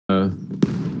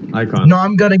icon. No,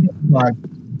 I'm gonna get the flag.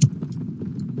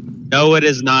 No, it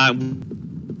is not.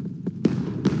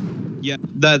 Yeah,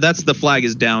 that's the flag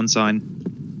is down sign.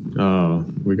 Oh,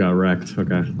 we got wrecked.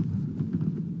 Okay.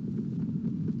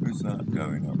 Who's that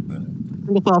going up there?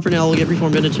 Single file for now. We'll get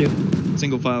reformed into 2.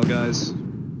 Single file, guys.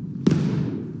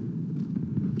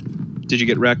 Did you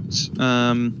get wrecked?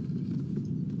 Knight.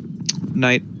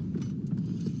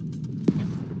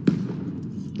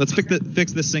 Let's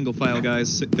fix this single file,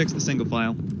 guys. Fix the single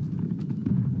file.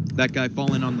 That guy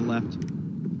falling on the left.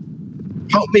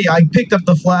 Help me! I picked up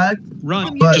the flag.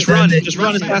 Run! But Just run! then Just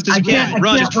run as fast as you I can't can!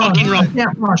 Run! Just fucking I run!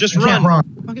 can't run. Just I can't run!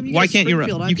 Why Why can't you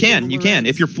run? You can! You can!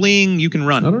 If you're fleeing, you can I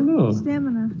run. don't know.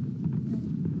 Stamina.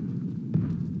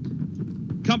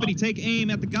 Company, take aim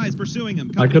at the guys pursuing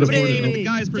him. I could have Company, afforded take aim it. at the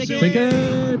guys Take pursuing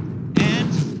him.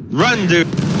 And run, dude!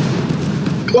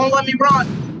 It won't let me run.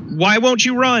 Why won't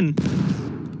you run?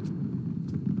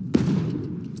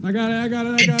 I got it.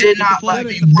 It did not let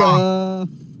me run.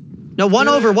 No, one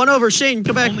over. Shane,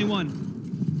 come back. Only one.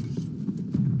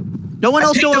 No one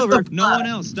else go picked up over. the No one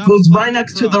else. Stop. It was right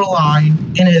next to the line,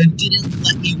 and it didn't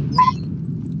let me run.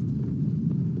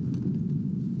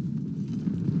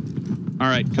 All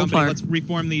right, company. fire. Let's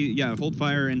reform the hold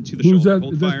fire into the Who's shoulder. that?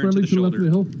 Hold Is that fire into friendly the to the left of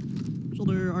the shoulder. hill?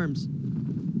 Shoulder arms.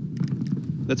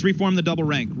 Let's reform the double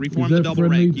rank. Reform Is the that double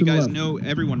friendly rank. to You the guys left? know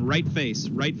everyone. Right face.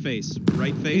 Right face.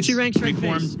 Right face. In 2 ranks, right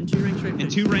reform. face. In 2 ranks, right In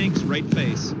face. 2 ranks, right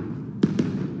face.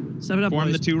 Step it up, Form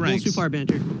boys. the 2 A little ranks. too far,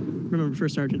 banter. Remember,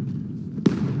 first sergeant.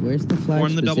 Where's the flag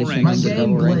Form the double position ranks. on My the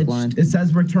game double rank line? glitched. It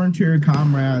says return to your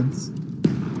comrades.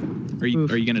 Are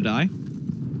you gonna die?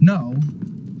 No.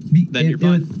 Then you're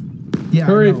fine. Yeah.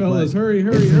 Hurry, I know, fellas. but Hurry.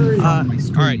 it's in front of my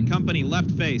screen. All right, company.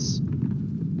 Left face.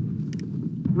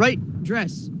 Right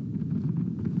dress.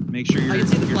 Make sure I you're can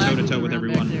see the toe flag to toe moving with around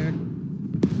everyone. back there.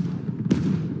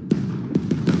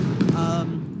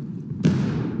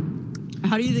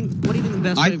 What do you think the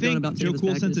best way I of going think, about Joe taking this Cool,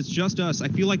 back since is? it's just us, I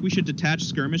feel like we should detach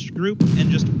skirmish group and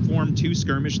just form 2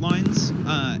 skirmish lines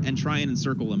and try and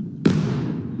encircle them.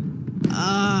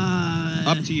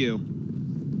 Up to you.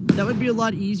 That would be a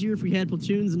lot easier if we had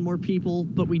platoons and more people,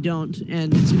 but we don't,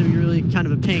 and it's going to be really kind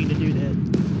of a pain to do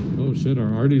that. Oh shit,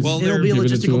 our Artie's. Well, It'll be a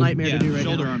giving it to logistical him. nightmare Yeah, to do right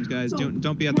shoulder now. arms, guys.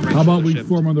 Don't be at the right How about shoulder we shift.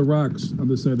 form on the rocks on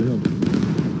this side of the hill?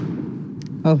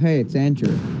 Oh, hey, it's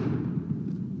Andrew.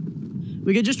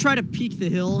 We could just try to peek the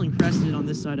hill and crest it on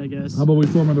this side, I guess. How about we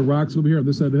form on the rocks over here on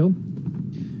this side of the hill?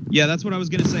 Yeah, that's what I was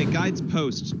gonna say. Guides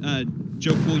post.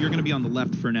 Joe Cool, you're gonna be on the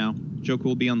left for now. Joe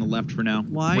Cool, be on the left for now.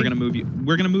 Why? We're gonna move you.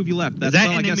 We're gonna move you left. That's that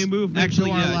well, I enemy guess. movement Actually,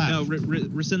 to our yeah. No, left?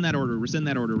 rescind that order. Rescind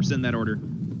that order. Rescind that order.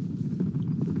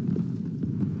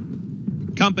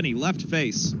 Company, left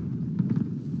face.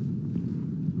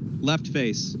 Left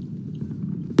face.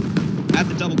 At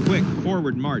the double quick,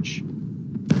 forward march.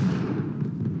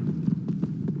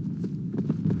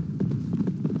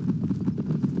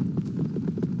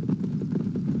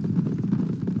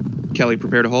 Kelly,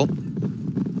 prepare to halt.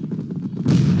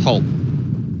 Halt.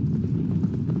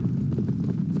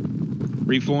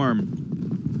 Reform.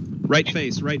 Right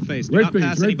face, right face. Do not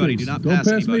pass anybody. Do not pass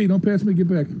anybody. me. Don't pass me. Get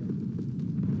back.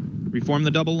 Reform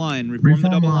the double line. Reform the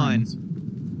double line. lines.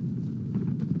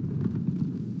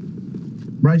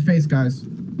 Right face, guys.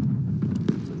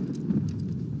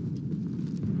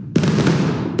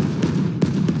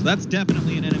 So that's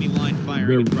definitely an enemy line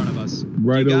firing in front of us.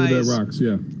 Right You over guys, that rocks,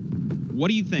 yeah. What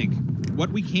do you think? What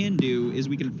we can do is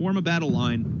we can form a battle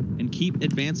line and keep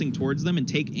advancing towards them and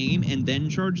take aim and then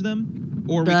charge them,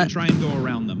 or we can try and go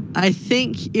around them. I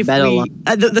think if Battle we... line.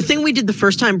 the thing we did the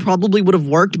first time probably would have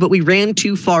worked, but we ran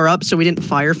too far up, so we didn't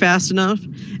fire fast enough.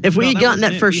 If we No, had gotten wasn't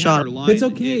that it. first We had shot... our line. It's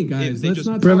okay, guys. They Let's just-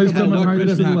 not talk Friendly's about coming what behind could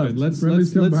us have to the left. happened.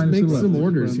 Friendly's coming behind us to make the some left.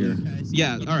 orders here.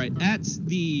 Yeah, all right. At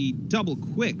the double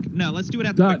quick. No, let's do it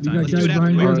at the Dot, quick you time. got Let's do guys it at the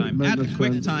behind quick you? time. At the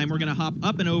quick time, we're going to hop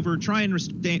up and over, try and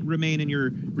remain in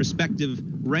your respective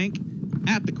rank.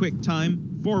 At the quick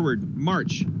time, forward,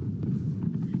 march.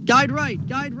 Guide right,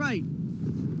 guide right.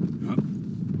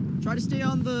 Try to stay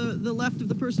on the left of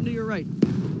the person to your right.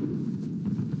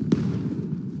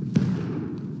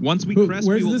 Once we crest,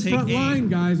 we Where's will this take front aim. line,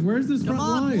 guys? Where's this Come front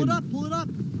on, line? pull it up, pull it up.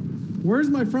 Where's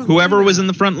my front Whoever line was at? in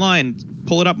the front line,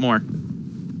 pull it up more.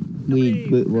 We're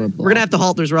We're gonna have to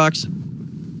halt. There's rocks.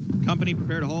 Company,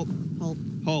 prepare to halt. Halt.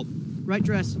 Halt. Right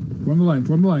dress. Form the line,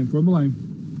 form the line, form the line.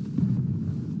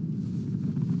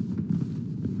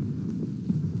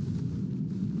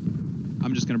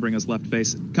 I'm just going to bring us left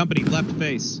face. Company, left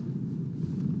face.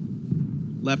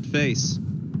 Left face.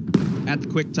 At the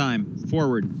quick time,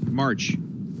 forward, march.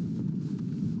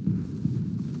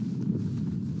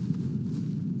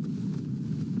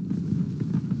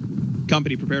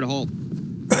 Company, prepare to halt.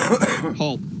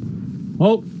 Halt.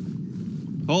 Halt.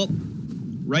 Halt.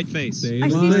 Right face. Stay I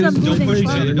in see line. some Don't moving push each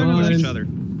front. other. Don't push Line. each other.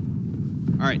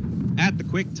 All right. At the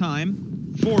quick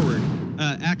time, forward.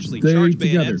 Actually, Stay charge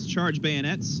together. bayonets. Charge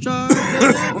bayonets.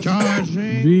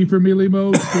 Charging. V for melee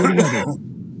mode. Stay together.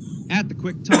 At the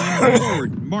quick time,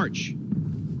 forward. March.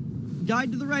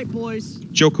 Guide to the right, boys.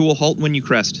 Joe Cool, halt when you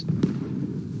crest.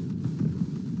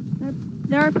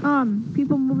 There are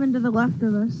people moving to the left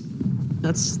of us.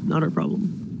 That's not our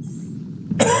problem.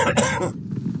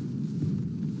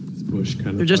 This bush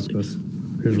kind They're of just- fucked us.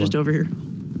 They're Here's just one. over here.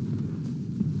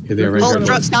 Hey, they're right Hold, here.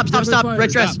 drop, stop. Red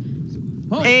dress.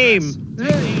 Halt. Aim.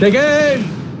 Take aim!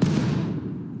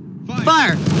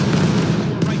 Fire. To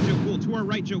our right, Joe Cool. To our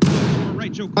right, Joe Cool. To our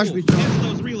right, Joe Cool. Hush me, Joe. Cancel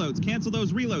those reloads. Cancel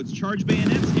those reloads. Charge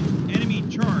bayonets. Enemy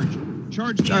charge.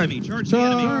 Charge the enemy. Charge the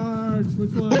enemy. Charge.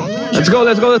 Which one? Let's go,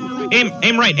 let's go.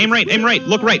 Aim right. Aim right. Aim right.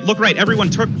 Look right. Look right. Everyone,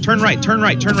 turn right. Turn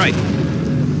right. Turn right.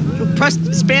 Press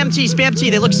spam T. Spam T.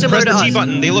 They look similar Press to the T us.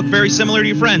 button. They look very similar to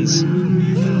your friends.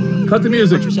 Cut the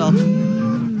music. Watch yourself.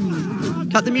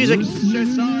 Cut the music.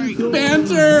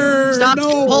 Banter. Stop.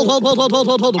 No. Hold.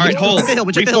 All right, hold.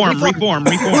 Reform.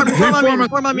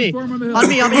 Reform on me. Reform on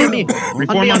me. On me.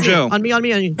 Reform on Joe. On me.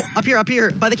 Up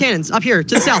here. By the cannons. Up here.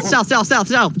 To the south. To the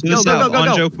south.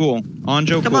 On Joe Cool. On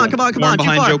Joe Come Cool. on, Form too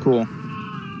behind far. Joe Cool.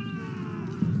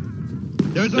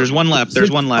 There's one left.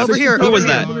 There's one left. Over here, Who over was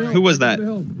here. that? Who was that?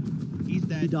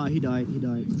 He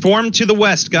died. Form to the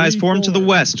west, guys. Form to the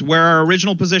west, where our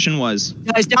original position was.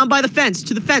 Guys, down by the fence.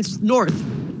 To the fence. North.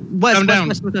 West. Come down.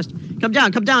 West. Come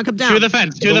down. To the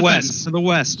fence. To the west. To the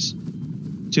west.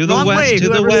 To the Wrong way, west. To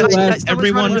the whoever's west. right. Someone's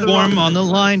Everyone running to the form wrong- on the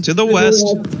line. To the west.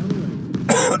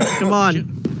 Come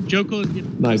on. Joko,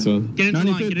 Nice one. get into line,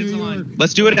 95th get into New line. York.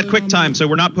 Let's do it at quick time, so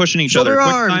we're not pushing each other. Shoulder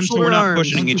Quick arms, time, so we're shoulder not arms.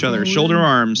 pushing each other. Shoulder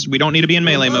arms. We don't need to be in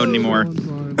melee mode anymore.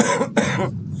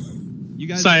 You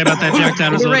guys. Sorry about that, Jack.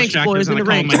 That was a In the little ranks, distracted boys, on in a the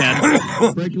call in my ranks.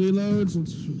 head. Break reloads.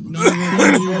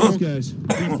 Let's guys.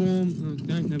 Reform.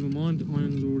 Okay, never mind.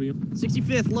 Iron's already up.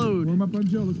 65th load. Warm up on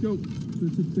Joe. Let's go.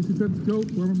 65, let's go.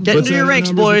 Warm up on Get Joe. into your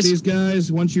ranks, boys. These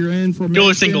guys, once you're in for Dual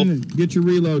or single? get your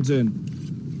reloads in.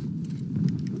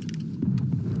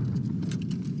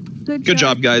 Good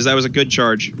job, guys. That was a good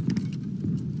charge.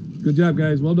 Good job,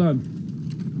 guys. Well done.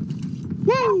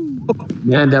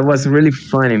 Man, that was really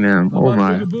funny, man. How Oh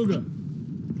about my. Booga?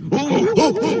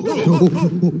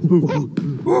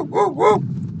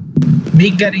 Me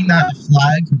getting that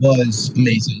flag was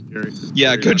amazing.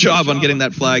 Yeah, good job on getting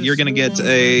that flag. You're gonna get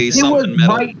a It was something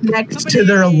medal. right next to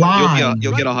their line.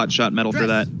 You'll get a hot shot medal for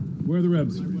that. Where are the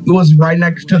Rebs? It was right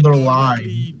next to their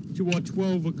line. To our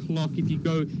 12 o'clock, if you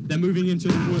go, they're moving into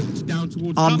the woods, down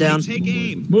towards. I'm down. Take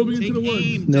aim. Moving Take into the woods.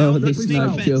 aim. No, Down they the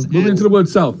snuck fence you. at Moving into the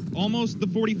woods south. almost the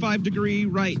 45-degree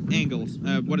right angle.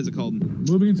 What is it called?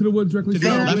 Moving into the woods directly To the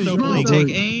south. left oblique. South. Take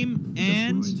aim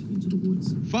and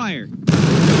fire.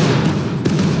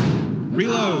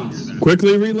 Reloads.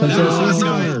 Quickly reload.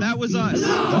 That was us.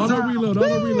 Auto reload. Auto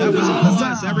That reload. was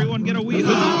us. Everyone get a wee.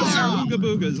 Ooga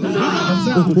boogas.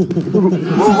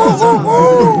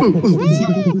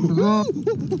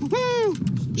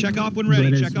 Check off when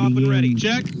ready. Check off when ready.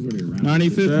 Check.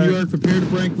 95th New York, prepare to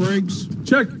break brakes.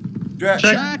 Check.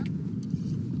 Check.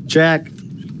 Jack.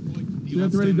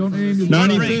 Get ready. Don't aim. You'll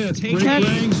 95th, Take break aim.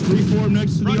 ranks, reform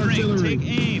next to the Front rank. artillery.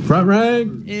 Take aim. Front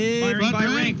rank. Firing by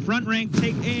rank. Front rank.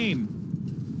 Take aim.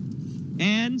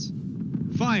 And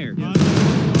fire.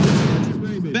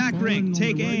 Back rank,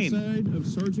 take aim.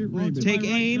 Take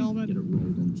aim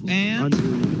and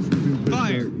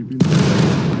fire.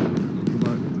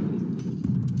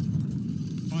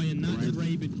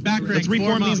 Back rank. Let's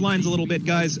reform these lines a little bit,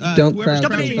 guys. Don't Whoever's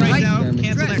crouch. crouching Right. right now, Skirmish.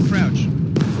 cancel that crouch.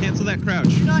 Cancel that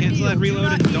crouch. not Cancel that kneel. Do reload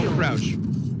not and don't kneel. crouch.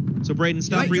 So Braden,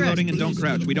 stop Right dress, reloading and don't please.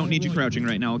 crouch. We don't need you crouching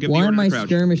right now. I'll give the Why order am to I crouch.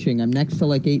 skirmishing? I'm next to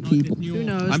like 8 people. Who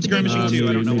knows? I'm skirmishing too.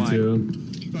 I don't know Me why. too.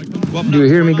 Well, Do you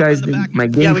hear me, form up guys? in the back My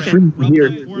rank. game Yeah, we freeze can. Form here.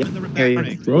 in the back Hear you.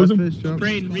 rank. Frozen.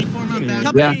 Braden, reform up that.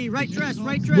 Company, right dress.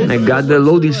 I got the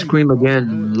loading screen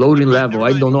again. Loading level.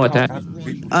 I don't know what that.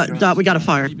 Dot, we got a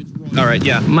fire. All right,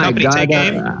 yeah. My Company, God. take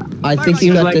aim. I think he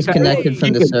Seems got like disconnected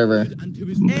from the server.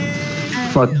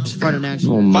 Fuck. Front in action.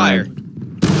 Oh my. Fire.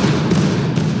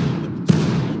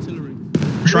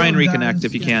 Try and reconnect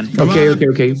if you can. Okay.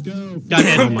 Go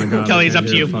ahead. Oh my god. Kelly, it's up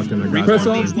to you. Press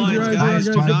on. These lines, guys, guys,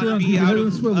 do guys, not guys, be guys, out guys,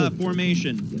 of swivel.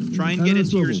 formation. Try and Head get on into your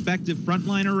swivel. respective front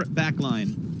line or back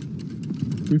line.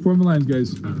 Reform the lines,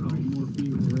 guys.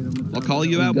 I'll call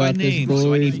you We out by got this, name,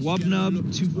 so I need boys.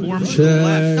 Wubnub to form to the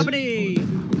left. Company.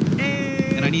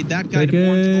 And I need that guy to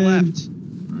form to the left.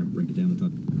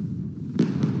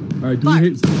 All right. Do we Fire.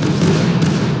 hit?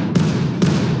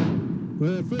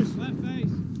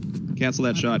 Cancel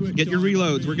that shot. Get your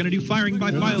reloads. We're gonna do firing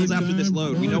by files after this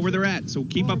load. We know where they're at, so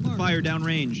keep up the fire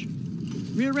downrange.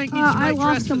 Rear rank needs to I right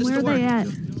lost dress for them. the Where are store. they at?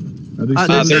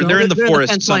 They're in the They're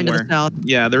forest fence line to the somewhere. south.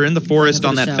 Yeah, they're in the forest Yeah, to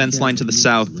on the that south, fence yeah. line to the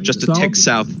south, just a South? tick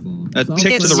south. A South? tick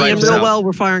Can't to the see right him of real south. well.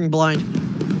 We're firing blind.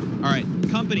 All right,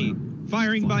 company,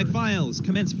 firing by files.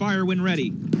 Commence fire when ready.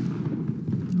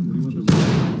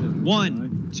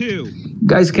 1, 2.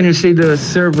 Guys, can you say the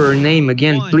server name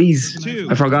again, 1, please? 2.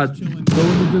 I forgot. Go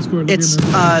in the Discord. look It's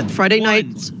in there. Friday 1,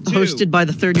 nights 2. hosted by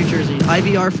the 3rd New Jersey.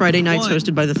 IVR Friday nights 1,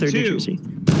 hosted by the 3rd New 2. Jersey.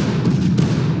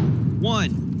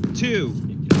 1, 2.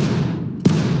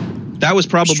 That was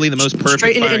probably the most perfect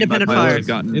Straight into firing by independent files fire. we've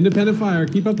gotten. Independent fire.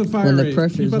 Keep up the fire When the rate.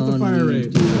 pressure's Keep up the on, fire we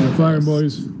rate. Keep firing,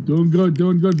 boys. Doing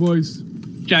good, boys.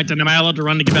 Jackson, am I allowed to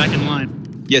run to get back in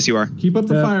line? Yes, you are. Keep up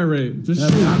the Yeah. fire rate. Just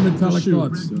Have shoot. non-metallic Just shoot.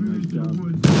 thoughts.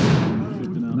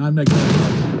 Non-metallic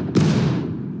thoughts.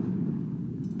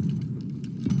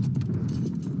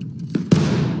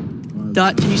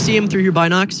 Dot, can you see him through your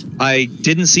binocs? I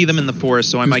didn't see them in the forest,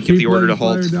 so I Just might give the keep order to letting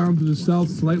halt. fire down to the south,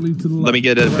 slightly to the left. Let me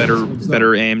get a Right, better south.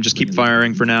 better aim. Just keep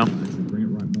firing for now. Bring it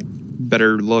right now.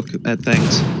 Better look at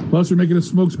things. Plus, we're making a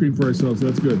smoke screen for ourselves, so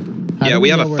that's good. How Yeah, do we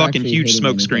have know a we're fucking actually huge hitting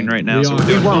smoke screen anything? right now, so we're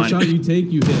doing One fine. shot you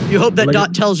take, you hit. You hope that Like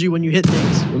Dot tells you when you hit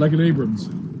things. We're like an Abrams.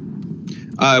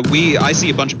 I see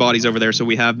a bunch of bodies over there, so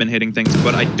we have been hitting things,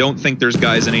 but I don't think there's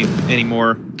guys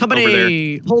anymore over there.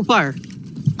 Company, hold fire.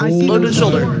 I see Load to them the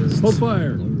shoulder. Hold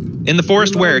fire. In the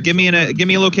forest where? Give me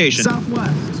a location.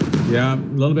 southwest. Yeah, a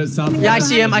little bit south. Yeah, I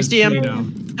see him, I see him.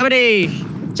 Company,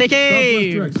 take Southwest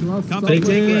aim. direction. Company, Take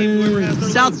take aim. Whoever aim. has their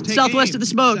South, loads, take southwest aim. of the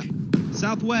smoke.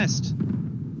 Southwest.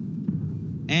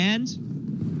 And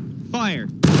fire.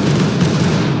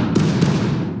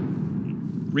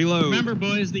 Reload. Remember,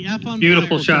 boys, the F on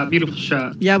Beautiful fire. shot. Beautiful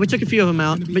shot. Yeah, we took a few of them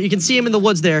out, but you can see him in the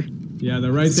woods there. Yeah,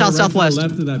 they're right there. South, right southwest. To the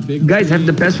left of that big. Guys, have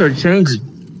the password changed.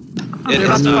 It They're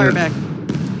about is to not. fire back.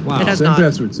 Wow. It has Same not.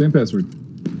 password. Same password.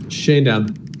 Shane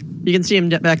down. You can see him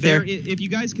back there. If you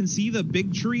guys can see the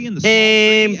big tree and the small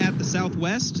Aim. tree at the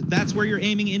southwest, that's where you're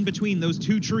aiming in between those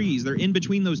two trees. They're in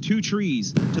between those two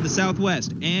trees to the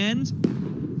southwest. And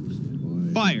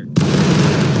fire.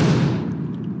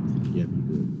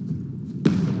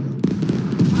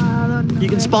 You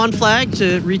can spawn flag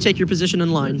to retake your position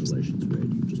in line.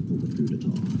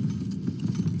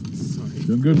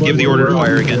 Doing good, boys. Give the order to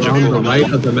fire again, We're Jim. on the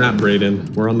right of the map,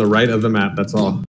 Brayden. We're on the right of the map. That's all.